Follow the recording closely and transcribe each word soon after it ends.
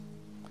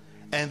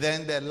And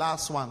then the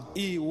last one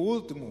E o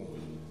último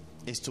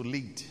is to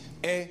lead.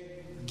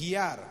 é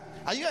guiar.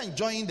 Are you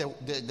enjoying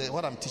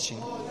what I'm teaching?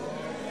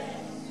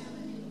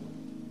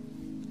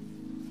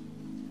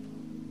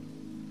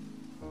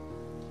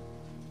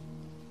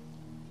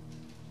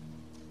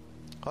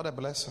 What a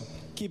blessing.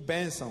 Que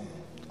bênção.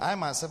 I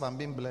myself am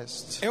being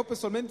blessed. Eu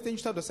pessoalmente tenho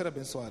estado a ser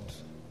abençoado.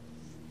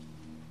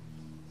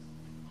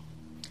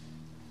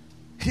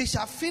 He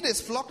shall feed his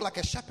flock like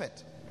a shepherd.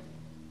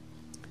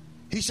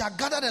 He shall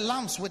gather the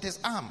lambs with his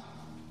arm,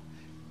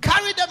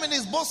 carry them in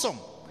his bosom,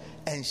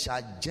 and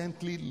shall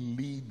gently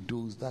lead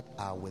those that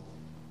are with.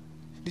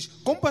 Diz,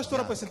 como pastor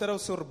apacentará o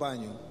seu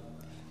rebanho.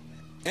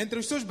 Entre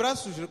os seus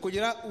braços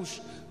recolherá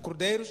os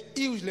cordeiros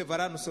e os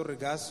levará no seu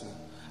regaço.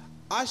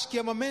 As que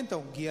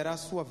amamentam guiará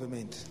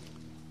suavemente.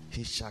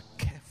 He shall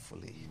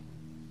carefully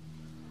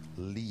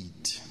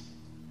lead.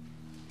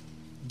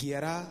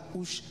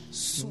 Guiará-os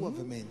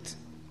suavemente.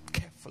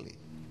 Carefully.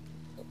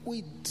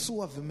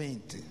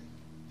 Suavemente.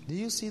 Do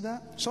you see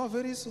that? Só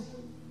ver isso.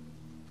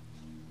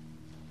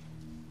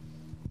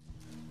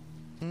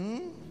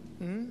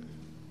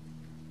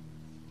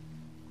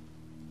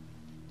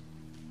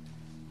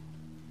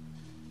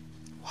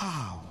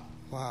 Wow.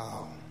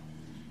 Uau.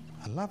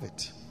 I love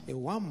it.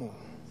 Eu amo.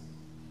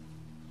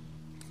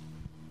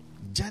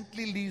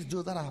 Gently leads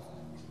those that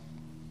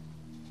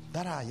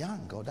are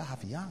young or that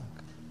have young.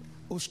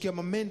 Os que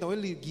amamentam,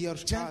 ele guia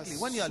os Gently.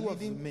 When you are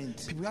leading,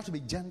 suavemente. people have to be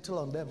gentle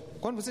on them.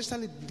 Quando você está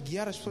a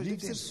guiar as pessoas, tem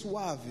que ser Leading.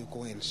 suave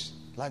com eles.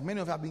 Like many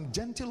of you have been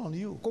gentle on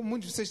you. Como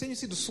muitos de vocês têm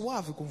sido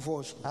suave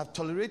convosco. I've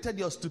tolerated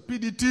your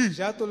stupidity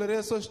Já tolerei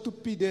a sua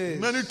estupidez.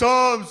 many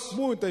times.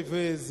 Muitas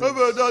vezes.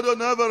 Never done it,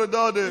 never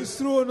done it. It's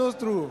true or not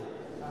true?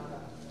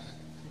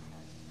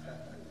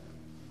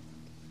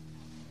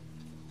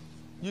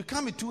 You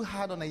can't be too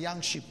hard on a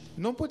young sheep.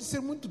 Não pode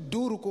ser muito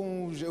duro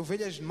com as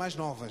ovelhas mais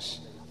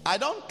novas. I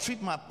don't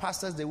treat my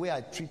pastors the way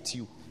I treat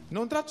you.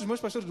 Não trato os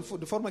meus pastores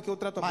de forma que eu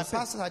trato a My você.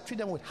 pastors, I treat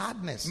them with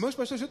hardness Meus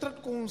pastores eu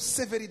trato com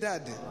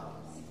severidade.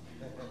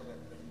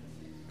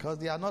 because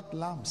they are not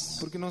lambs.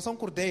 Porque não são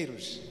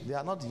cordeiros. They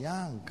are not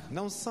young.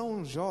 Não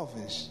são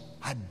jovens.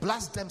 I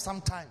blast them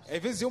sometimes. Às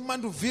vezes eu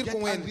mando vir Get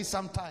com angry eles.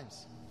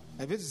 sometimes.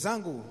 Às vezes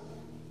zango.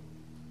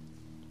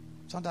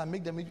 Sometimes I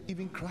make them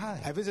even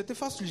cry. Às vezes até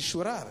faço-lhes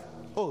chorar.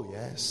 Oh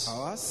yes.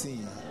 Oh,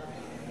 sim.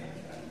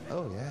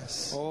 Oh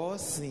yes. Oh,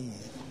 sim.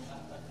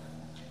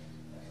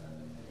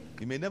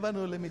 You may never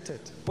know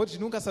limited. Podes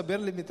nunca saber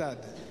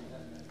limitado.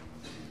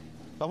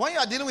 But when you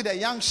are dealing with a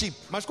young sheep,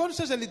 Mas quando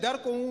estás a lidar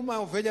com uma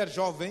ovelha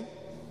jovem,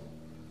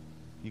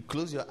 you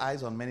close your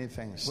eyes on many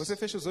things. você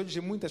fecha os olhos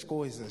em muitas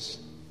coisas.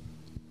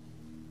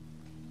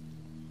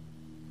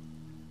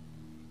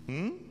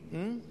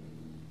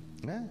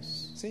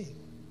 Yes. Sim.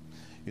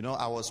 You know,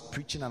 I was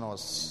preaching and I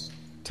was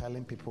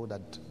telling people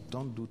that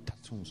don't do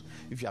tattoos.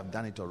 If you have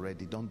done it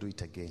already, don't do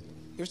it again.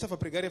 Eu estava a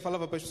pregar e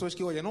falava para as pessoas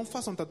que, olha, não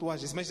façam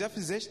tatuagens, mas já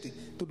fizeste,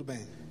 tudo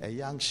bem. A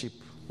young sheep,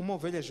 Uma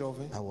ovelha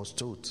jovem I was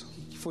told,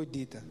 que foi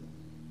dita,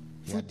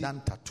 he had done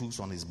tattoos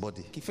on his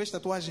body. que fez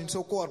tatuagem no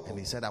seu corpo And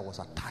he said I was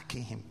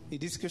attacking him. e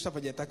disse que eu estava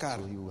a lhe atacar.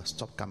 So he will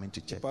stop coming to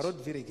church. Parou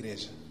de vir à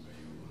igreja.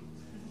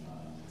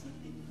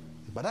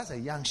 But that's a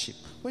young sheep.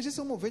 Mas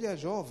essa é uma ovelha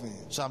jovem.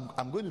 So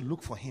I'm going to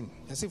look for him.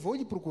 Assim, vou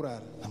lhe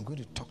procurar. I'm going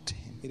to talk to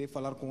him. Irei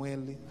falar com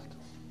ele.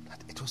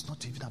 That it was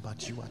not even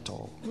about you at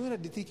all. Não era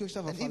de ti que eu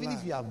estava a And even if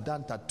falar. you have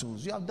done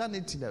tattoos, you have done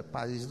it in the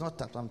past. It's not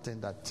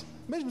something that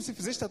Mesmo se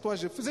fizeste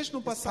tatuagem, fizeste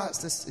no passado.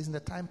 past. This is in the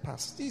time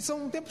past. E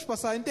são tempos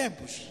passados, em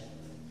tempos.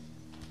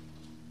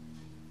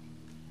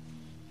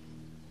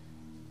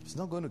 It's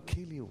not going to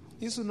kill you.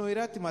 Isso não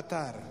irá te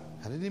matar.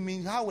 I didn't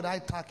mean, how would I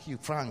attack you,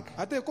 Frank?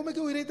 Até como é que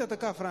eu irei te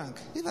atacar, Frank?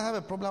 If I have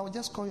a problem, I will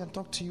just call you and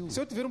talk to you. Se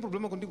eu tiver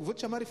problema contigo, vou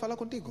te chamar e falar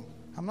contigo.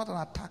 I'm not an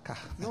attacker.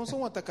 Não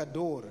sou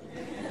atacador,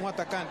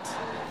 atacante.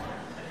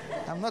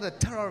 I'm not a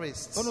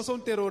terrorist. Eu não sou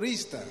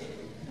terrorista.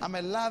 I'm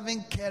a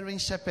loving, caring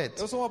shepherd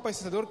Eu sou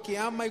apacentador que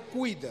ama e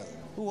cuida.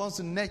 who wants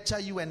to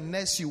nurture you and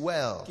nurse you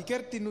well. Que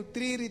quer te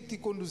nutrir e te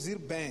conduzir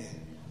bem.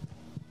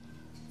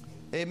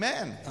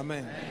 Amen.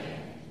 Amém.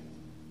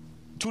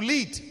 To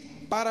lead.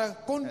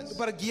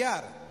 Para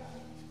guiar.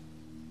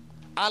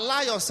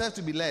 Allow yourself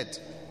to be led.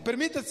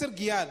 Permita ser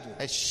guiado.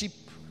 A sheep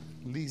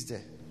leads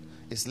the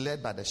is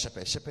led by the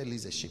shepherd. Shepherd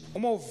leads the sheep.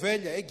 Uma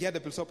ovelha é guiada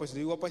pelo seu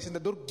apacentador. E o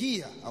apacentador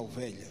guia a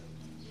ovelha.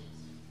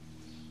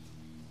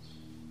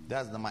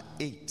 That's number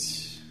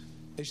 8.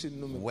 Este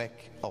número.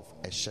 Work of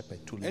a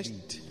shepherd to Este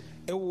lead.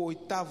 é o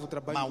oitavo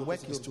trabalho My do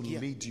work is to apacentador, guia.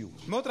 lead you.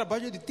 Meu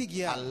trabalho é de te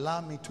guiar.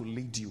 Allow me to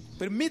lead you.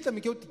 Permita-me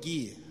que eu te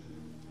guie.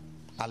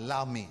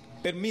 Allow me.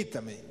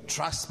 Permita-me.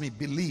 Trust me.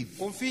 Believe.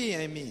 Confie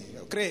em mim.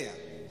 Creia.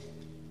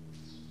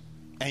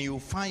 And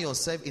you'll find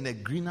yourself in a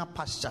greener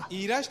pasture.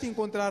 E irás te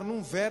encontrar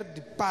num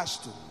verde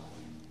pasto.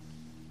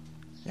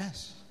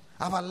 Yes.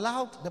 I've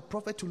allowed the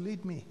prophet to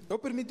lead me. Eu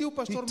permiti o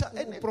pastor,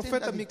 He o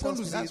profeta me tells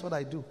me, conduzir. that's what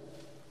I do.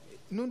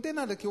 Não tem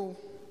nada que eu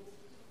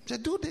Say,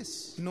 do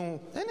this. Não.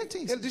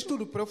 Anything. Ele diz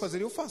tudo para eu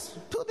fazer, eu faço.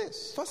 Do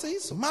this. Faça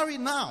isso. Marry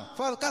now.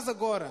 Fala, casa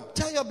agora.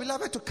 Tell your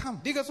beloved to come.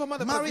 Diga a sua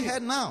amada para Marry vir. her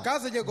now.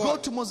 Casa-lhe agora. Go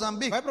to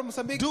Mozambique. Vai para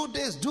Moçambique. Do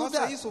this, do Faça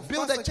that. isso,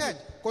 Build faça a church.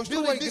 aquilo.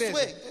 Construa Build a it this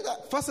igreja. way.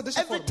 Faça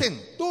desta Everything.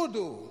 forma.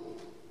 Tudo.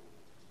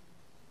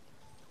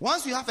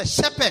 Once you have a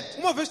shepherd,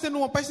 Uma vez tendo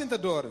um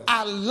apacentador,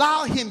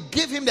 allow him,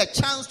 give him the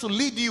chance to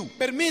lead you.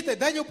 permita,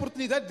 dá-lhe a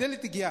oportunidade dele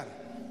te guiar.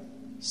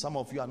 Some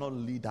of you are not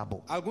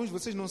leadable. Alguns de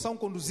vocês não são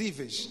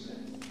conduzíveis.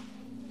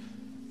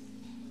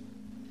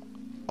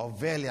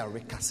 Ovelha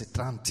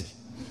recalcitrante.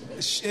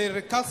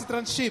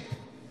 Recalcitrant sheep.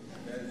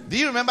 Do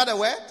you remember the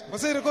word?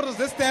 Vocês recordam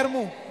desse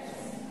termo?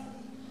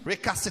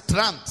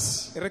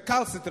 Recalcitrant.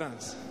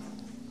 Recalcitrant.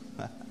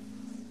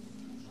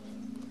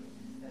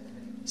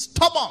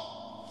 Stubborn.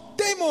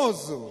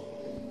 Teimoso.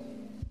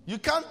 You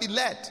can't be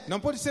led. Não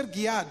pode ser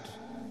guiado.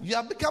 You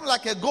have become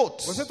like a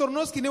goat. Você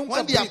tornou-se que nem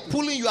When they are cabrito.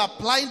 pulling, you are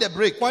applying the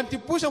brake. Quando te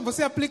puxam,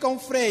 você aplica um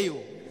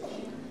freio.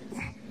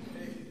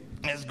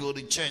 Let's go to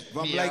church.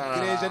 Vamos lá,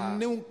 igreja,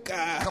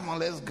 nunca. Come on,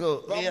 let's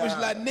go. Vamos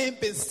lá, nem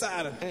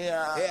pensar.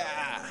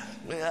 Yeah.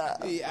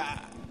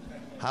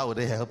 How would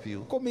they help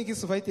you? Como é que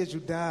isso vai te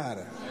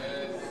ajudar?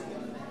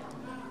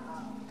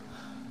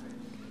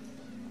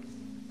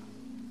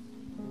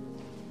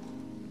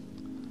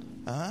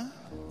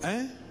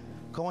 Hein?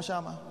 Como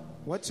chama?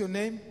 What's your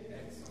name?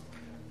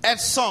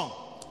 Edson.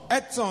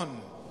 Edson.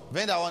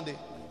 Vem da onde?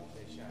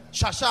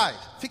 Shashai.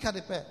 Fica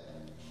de pé.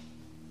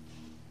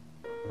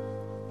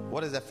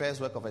 What is the first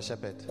work of a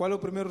shepherd? Qual é o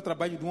primeiro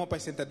trabalho de um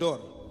apacentador?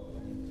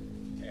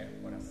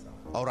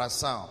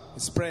 Oração.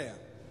 It's prayer.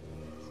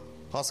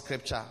 What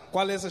scripture?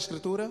 Qual é essa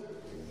escritura?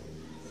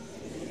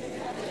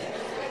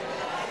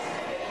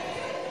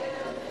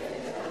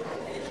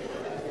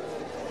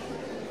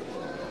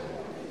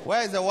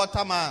 Where is the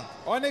waterman?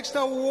 Onde é que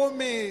está o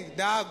homem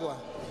da água?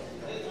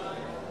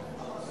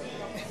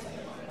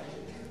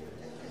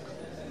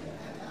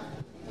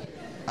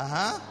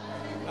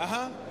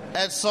 Aham.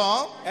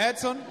 Edson.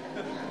 Edson.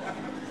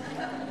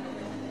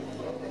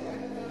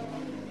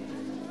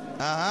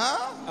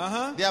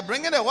 Aham. They are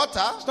bringing the water.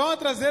 Estão a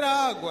trazer a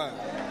água.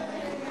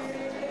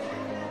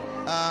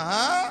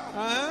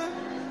 Aham.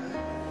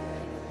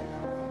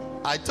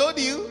 I told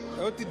you.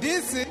 Eu te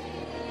disse.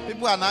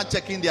 People are now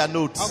checking their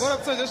notes. Agora as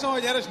pessoas já estão a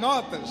olhar as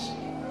notas.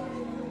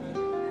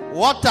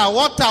 Water.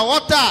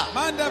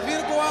 Manda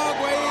vir com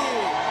água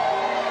aí.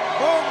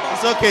 Bomba.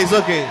 It's okay.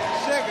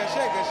 Chega.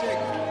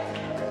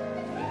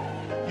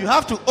 You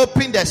have to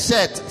open the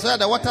shirt so that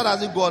the water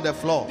doesn't go on the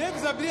floor.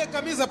 Deves abrir a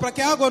camisa para que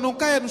a água não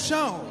caia no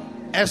chão.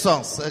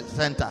 Edson,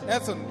 center.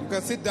 Edson, you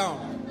can sit down.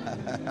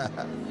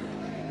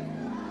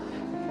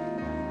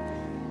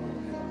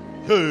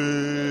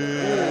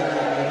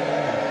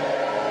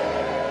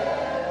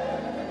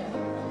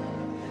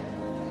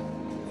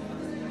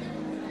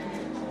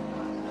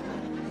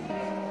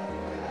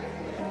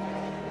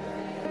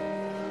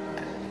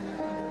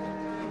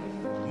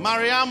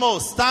 Mariamo,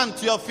 stand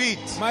to your feet.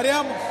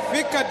 Mariamo,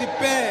 fica de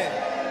pé.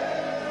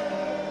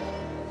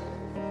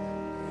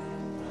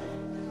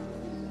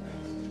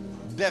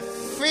 The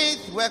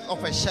fifth work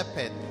of a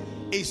shepherd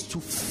is to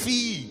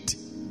feed.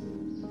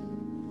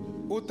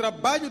 O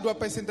trabalho do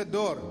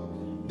apacentador,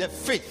 The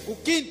fifth o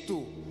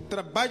quinto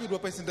trabalho do is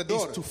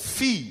apacentador to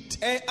feed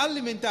é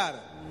alimentar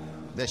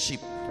the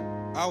sheep.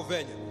 a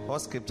ovelha.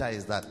 What scripture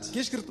is that? Que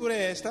escritura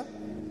é esta?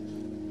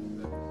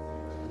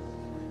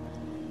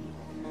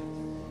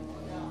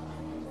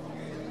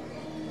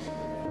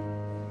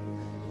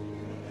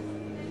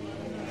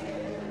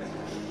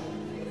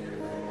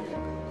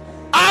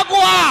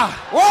 Agua!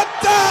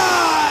 Water!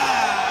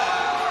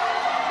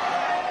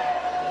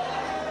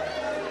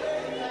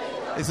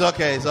 It's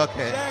okay.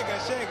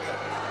 Chega.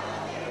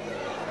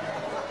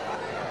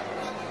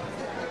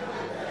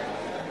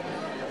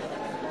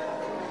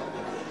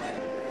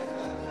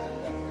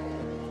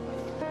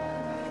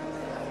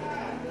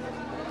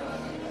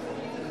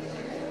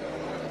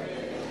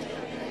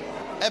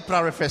 É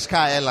para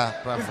refrescar ela.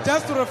 It's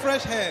just to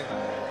refresh her.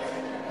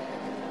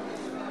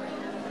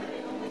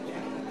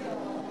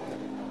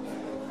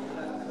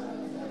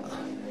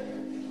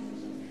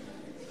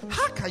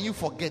 How can you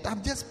forget?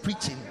 I'm just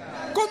preaching.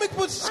 Como é que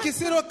pode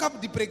esquecer? Eu acabo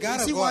de pregar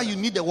You see why agora. you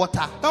need the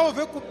water? Estão a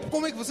ver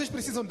como é que vocês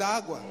precisam da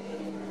água?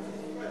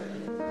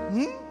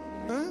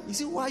 You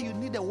see why you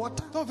need the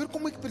water? Estão a ver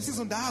como é que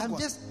precisam da I'm água?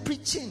 just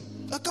preaching.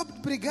 Eu acabo de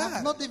I've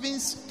pregar. not even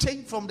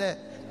changed from the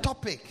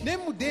topic. Nem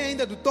mudei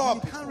ainda do You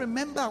top. can't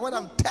remember what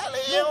I'm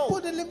telling Não you.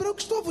 podem lembrar o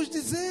que estou a vos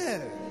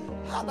dizer.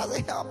 How does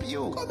it help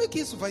you? Como é que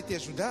isso vai te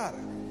ajudar?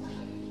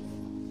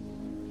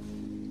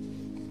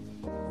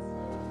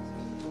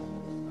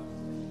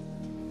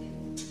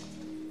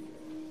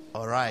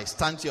 All right,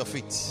 stand to your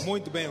feet.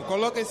 Muito bem,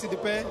 coloquem-se de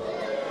pé.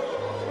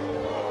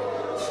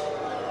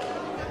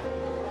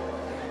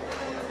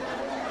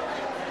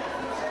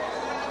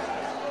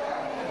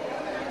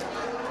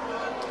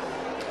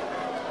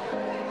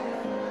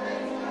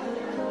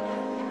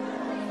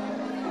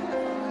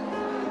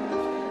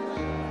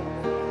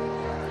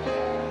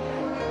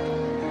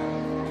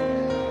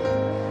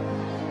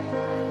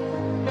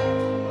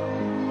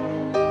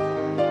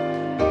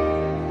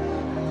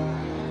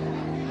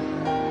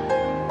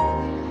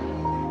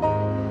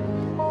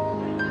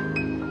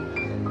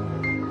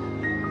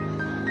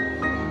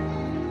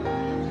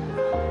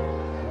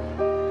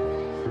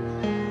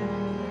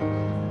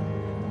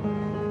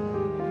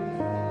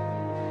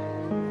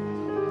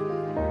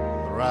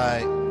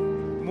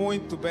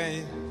 Muito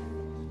bem.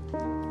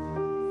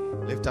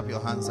 Lift up your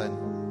hands and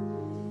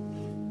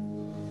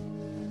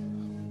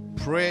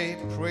pray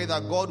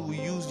that God will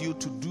use you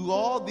to do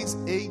all these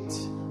 8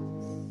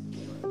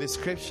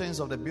 descriptions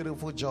of the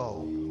beautiful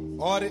Job.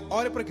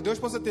 Ore para que Deus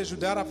possa te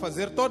ajudar a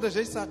fazer todas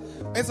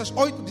essas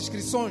 8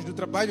 descrições do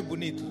trabalho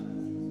bonito.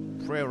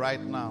 Pray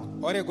right now.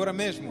 Ore agora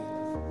mesmo.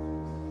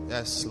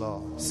 Yes,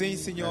 Lord. Sim,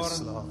 Senhor. Yes,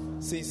 Lord.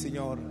 Sim,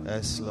 Senhor.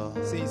 Yes,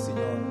 Lord. Sim,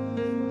 Senhor.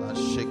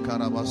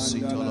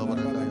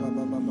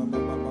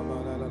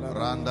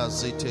 Randa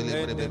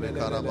zitele brebe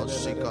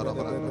karabashikara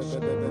branda.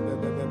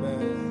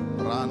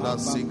 Randa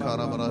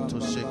sikara brando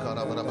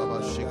shikara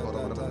braba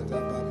shikara branda.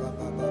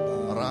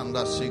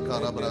 Randa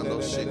shikara brando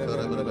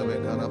shikara brebe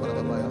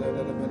karababa.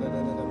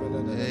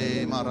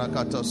 E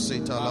marakato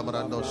sita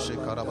labrando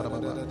shikara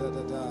braba.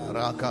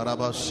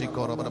 Rakaraba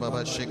shikara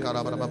braba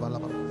shikara braba.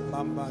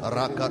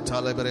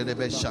 Rakatale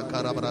brebe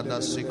shakara branda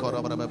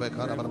shikara brebe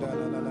karababa.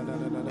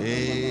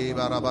 E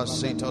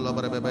barabasito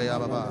labrebe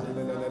yababa.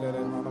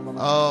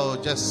 Oh,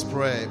 just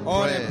pray.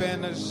 Ore Pray.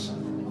 apenas.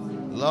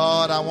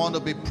 Lord, I want to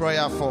be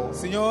prayerful.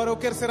 Senhor, eu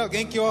quero ser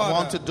alguém que I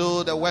want to ora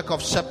do the work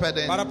of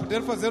shepherding, para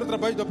poder fazer o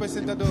trabalho do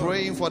apacentador.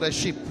 praying for the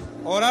sheep,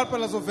 Orar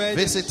pelas ovelhas,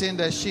 visiting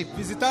the sheep,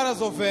 visitar as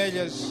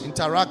ovelhas,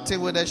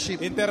 interacting with the sheep,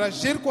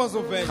 interagir com as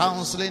ovelhas,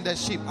 counseling the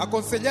sheep,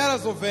 aconselhar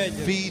as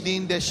ovelhas,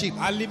 feeding the sheep,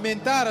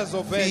 alimentar as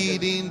ovelhas,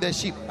 feeding the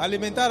sheep,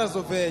 alimentar as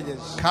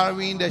ovelhas,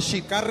 carrying the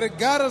sheep,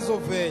 carregar as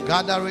ovelhas,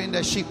 gathering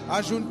the sheep,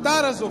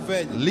 ajuntar as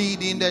ovelhas,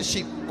 leading the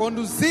sheep.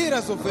 conduzir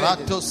as ovelhas.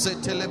 Rato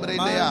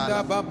setelebredea,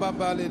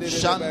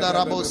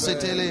 Shandarabo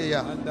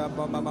seteleya,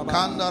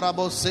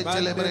 Kandarabo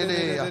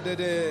setelebredea,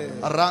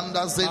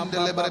 Randa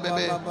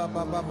zendelebrebebe,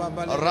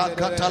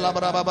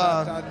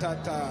 Rakatalabrababa,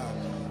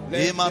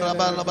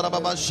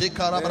 Imarabalabrababa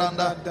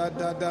shikarabranda,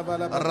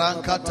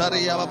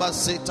 Rankataria baba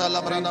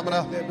setalabranda,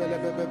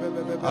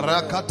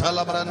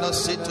 Rakatalabranda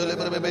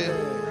setelebrebebe,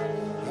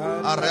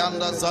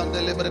 Aranda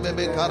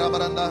zandelebrebebe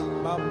karabranda,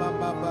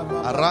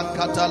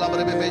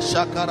 Arankatalabrabebe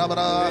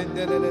shakarabra,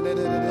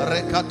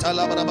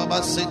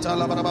 Rekatalabrababa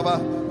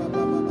setalabrababa,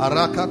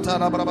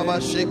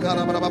 Arakatalabrababa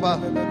shikarabrababa,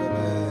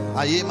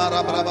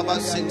 Ayimarabrababa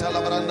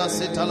setalabranda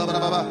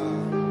setalabrababa,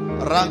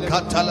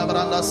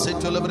 Rankatalabranda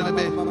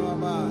setalabrabebe,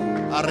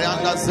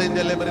 Arianda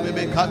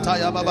zendelebrebebe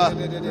kataya baba,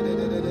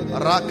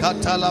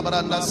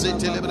 Rakatalabranda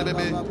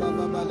setalabrabebe,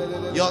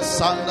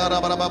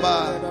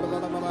 Yosandarabrababa,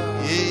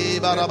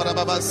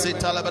 Ibarabrababa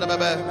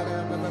setalabrabebe,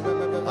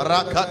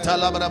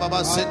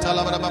 Rakatalabrababa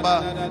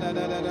setalabrababa,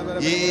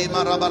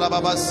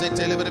 Imarabrababa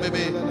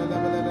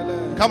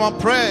setalabrabebe. Come on,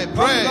 pray,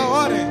 pray.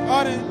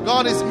 Ore.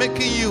 God is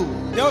making you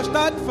Deus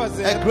está a te a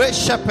fazer great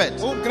shepherd,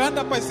 grande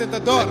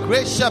apacentador,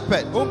 great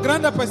shepherd,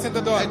 grande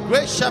apacentador,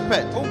 great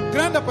shepherd,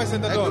 grande a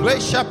apacentador,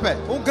 great shepherd,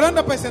 grande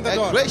a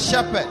apacentador, great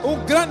shepherd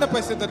grande that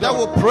apacentador.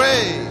 will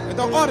pray,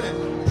 Então ore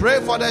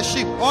for the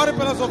sheep, ore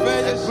pelas a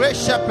ovelhas, great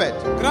shepherd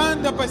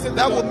grande that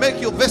will apacentador, make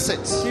you visit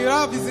que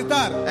irá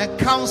visitar and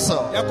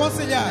counsel e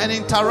aconselhar and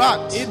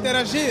interact e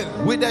interagir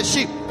with the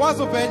sheep, com as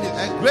ovelhas.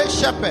 a great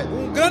shepherd,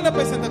 Grande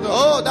apacentador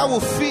oh, that will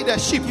feed the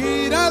sheep,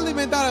 que irá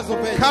alimentar as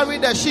ovelhas, carry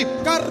the sheep,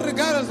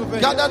 carregar as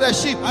ovelhas, gather the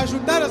sheep,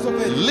 ajudar as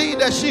ovelhas, lead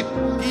the sheep,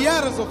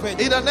 guiar as ovelhas.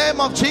 in the name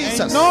of Em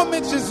Jesus, nome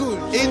de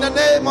Jesus. in the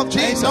name of Em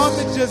Jesus. nome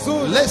de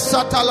Jesus.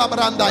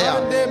 Lesatalabrandaya,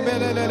 Ande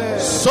belelele.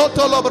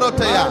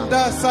 Sotolobrotea,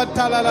 Anda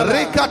satalala.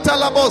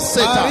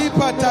 Rikatalaboseta,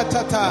 Aripa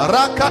tatata.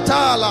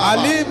 Rakatala,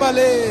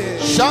 Alibale.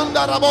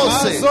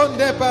 Shandarabose,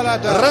 Azonde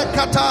palada.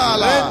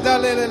 Rekatala, Renda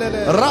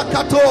lelelele.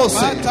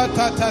 Rakatose,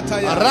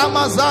 Matatataya.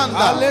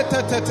 Ramazanda,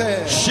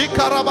 Aletetete.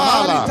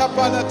 Shikarabala, Malita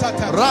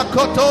palatata.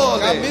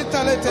 Rakotole,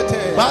 Kamita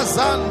letete.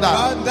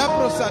 Bazanda, Anda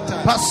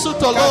prosata.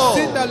 Pasutolo,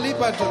 Kasinda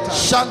libatota.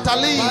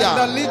 Shantalia,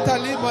 Mandalita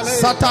limale.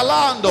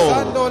 Satalando.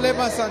 Sando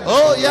lema sando.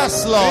 Oh,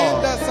 yes, Lord.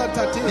 Linda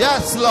satati.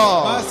 Yes,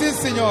 Lord. Mas sim,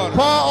 Senhor.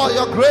 Pour all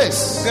your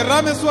grace.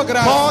 Derrame sua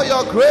graça. Pour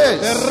your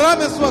grace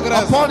Derrame sua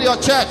graça upon your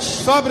church,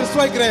 sobre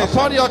sua igreja,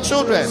 upon your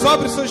children,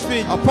 sobre seus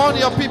filhos, upon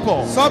your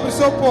people. sobre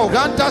seu povo.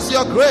 Grant us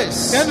your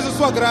grace Dê-nos a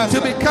sua graça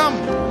to become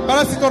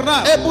para se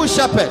tornar able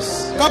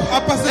shepherds,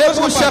 apacentadores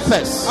able capazes.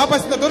 shepherds,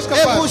 Apacentadores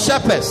able capazes.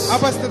 shepherds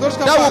Apacentadores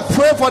that will capazes.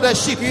 pray for the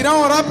sheep, Que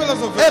irão orar pelas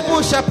ovelhas.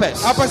 able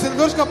shepherds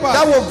Apacentadores that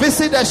capazes. will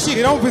visit the sheep, Que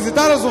irão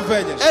visitar as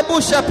ovelhas. able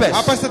shepherds,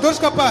 Apacentadores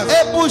capazes.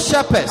 able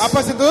shepherds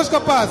Apacentadores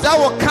capazes. that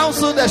will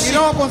counsel the Que sheep,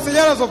 irão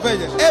aconselhar as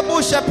ovelhas.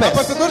 able shepherds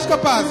Apacentadores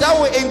capazes. that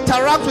will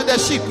interact with the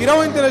sheep, Que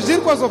irão interagir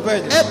com as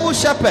ovelhas. able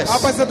shepherds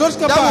Apacentadores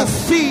that will capazes.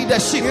 feed the Que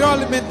sheep, irão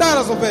alimentar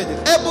as ovelhas.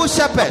 able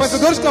shepherds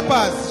Apacentadores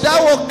capazes. that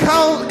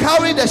will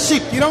carry the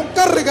sheep, Que irão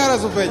carregar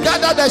as ovelhas.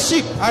 gather the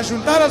sheep,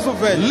 Ajuntar as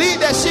ovelhas. lead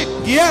the sheep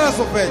Guiar as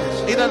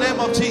ovelhas. in the name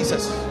of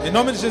Jesus. Em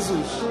nome de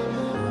Jesus.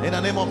 In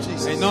the name of Em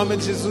Jesus. nome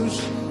de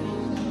Jesus.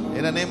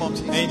 In the name of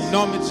Jesus. Em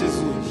nome de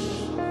Jesus.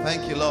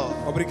 Thank you, Lord.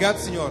 Obrigado,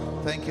 Senhor.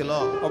 Thank you,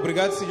 Lord.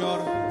 Obrigado, Senhor.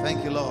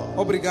 Thank you, Lord.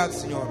 Obrigado,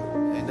 Senhor.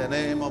 In the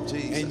name of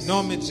Em Jesus.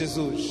 nome de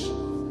Jesus.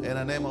 In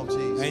the name of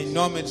Jesus. Em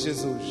nome de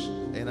Jesus.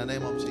 In the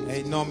name of Jesus.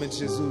 Em nome de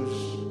Jesus.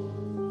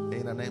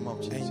 In the name of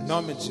Em Jesus.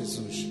 nome de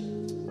Jesus.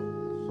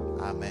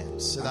 Amen.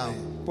 Sit down.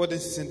 Podem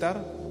se sentar?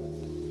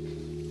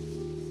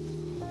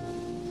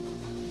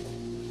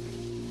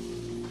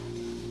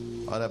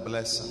 What a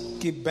blessing.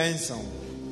 Que bênção.